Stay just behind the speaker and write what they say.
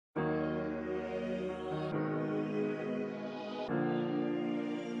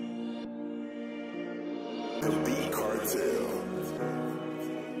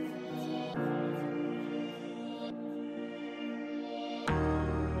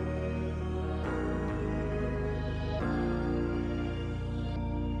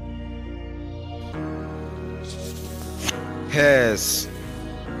Hess.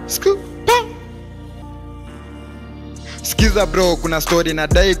 Skiza bro, kuna story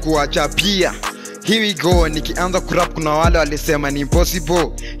nadai kuwachapia. Here we go, nikianza kurap kuna wale walisema ni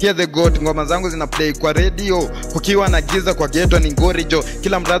impossible. Here the goat, ngoma zangu zina play kwa radio. Kukiwa na giza kwa ghetto ni ngorijo.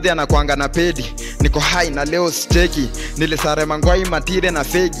 Kila mradhi anakuanga na pedi. Niko high na leo steki. Nilisare mangwai matire na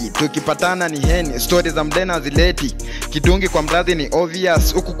fegi. Tukipatana ni heni, story za mdena zileti. Kidungi kwa mradhi ni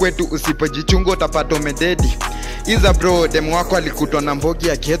obvious. Huku kwetu usipojichunga utapata umededi. Iza bro, demu wako alikutwa na mbogi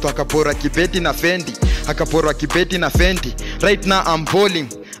ya Kieto. Akapora kibeti na fendi. Akapora kibeti na fendi. Right now I'm bowling,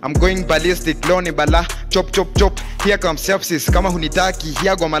 I'm going ballistic, loni bala, chop chop chop. Here comes sepsis, kama hunitaki,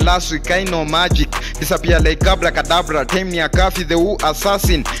 here go malasu, no magic. Disappear like abracadabra, time ni akafi, the who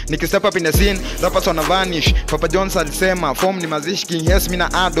assassin. Nikistep up in the scene, rappers wanna vanish. Papa Jones alisema, form ni mazishi, King Hess mina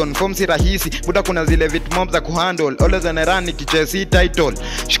add-on. Form si rahisi, buda kuna zile vit mobs za kuhandle. Always an run nikichesi title.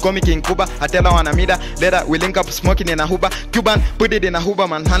 Shikomi King Kuba, atela wanamida. Later we link up smoking in a huba. Cuban, put it in a huba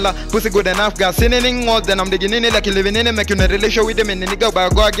man handler. Pussy good enough, gas anything more than I'm digging in it like you living in it. Make you a relation with them and nigga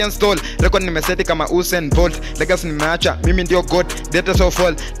but go against all. Record nimeseti kama Usain Bolt. Legacy nimeacha, mimi ndio god. Data so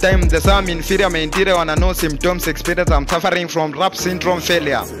fall, time the same inferior maintire wanna know symptoms experience. I'm suffering from rap syndrome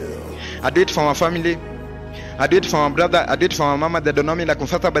failure. I do it for my family, I do it for my brother, I do it for my mama. They don't know me like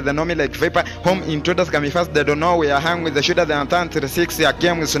Mufasa, but they know me like Viper. Home intruders can be fast, they don't know we are hang with the shooter. They understand 36, I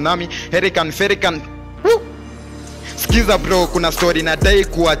came with tsunami, hurricane, Ferican. Skiza bro, kuna story nadai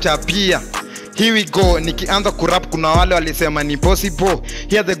kuwachapia. Here we go, nikianza kurap kuna wale walisema ni possible.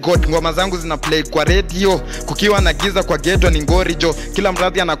 Here the god, ngoma zangu zina play kwa radio. Kukiwa na giza kwa ghetto ni ngorijo. Kila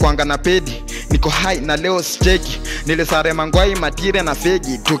mradhi anakuanga na pedi. Niko high na leo steki. Nilisare mangwai matire na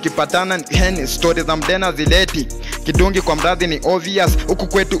fegi. Tukipatana ni heni, stories za mdena zileti. Kidungi kwa mradhi ni obvious. Huku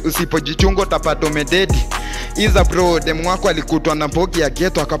kwetu usipojichunga utapata umededi. Iza bro, demu wako alikutwa na mbogi ya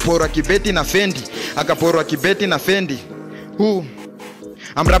ghetto. Akapora kibeti na fendi. Akapora kibeti na fendi.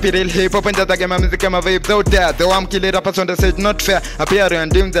 I'm rapping real hip hop and that I get my music and my vibes out there. Though I'm killing rappers on the stage, not fair. Appear on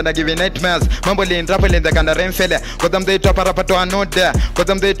dreams and I give you nightmares. Mumbling, rapping, the kind of rain failure. Cause I'm the top rapper to a note there. Cause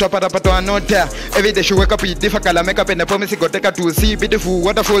I'm the top rapper to a note there. Every day she wake up with difficult I make up and the promise go take her to see beautiful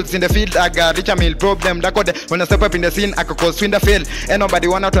waterfalls in the field. I got rich a meal problem. That code when I step up in the scene, I could cause swing the fail. Ain't nobody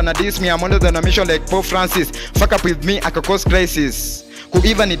wanna tryna diss me. I'm under the mission like Pope Francis. Fuck up with me, I could cause crisis.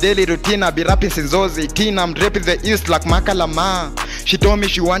 Kuiva ni daily routine, I be rapping since I was 18. I'm rapping the east like Makalama. She told me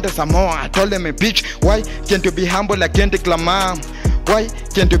she wanted some more. I told them a bitch, why can't you be humble like Kendrick Lamar? Why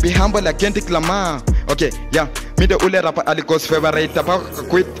can't you be humble like Kendrick Lamar? Okay, yeah. Me the ule rapper alikos favorite tapa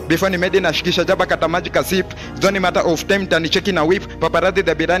quit. Before ni made na shikisha jaba kata magic sip. It's only matter of time tani checking a whip. Paparazzi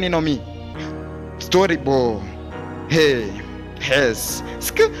the birani no me. Story bo. Hey, Hess.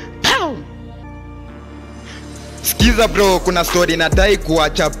 Pow. Skiza bro, kuna story nadai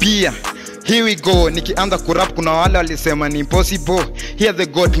kuwachapia. Here we go, nikianza kurap kuna wale walisema ni impossible. Here the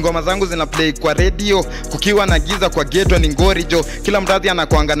god, ngoma zangu zina play kwa radio. Kukiwa na giza kwa ghetto ni ngorijo. Kila mradhi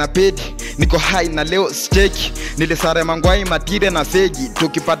anakuanga na pedi. Niko high na leo steki. Nilisare mangwai matire na fegi.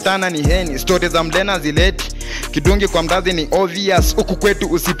 Tukipatana ni heni, story za mdena zileti. Kidungi kwa mradhi ni obvious. Huku kwetu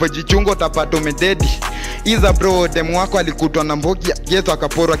usipojichunga utapata umededi. Iza bro, demu wako alikutwa na mbogi ya ghetto.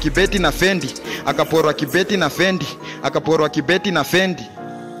 Akaporwa kibeti na fendi. Akaporwa kibeti na fendi. Akaporwa kibeti na fendi.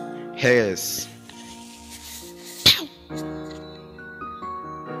 Hess.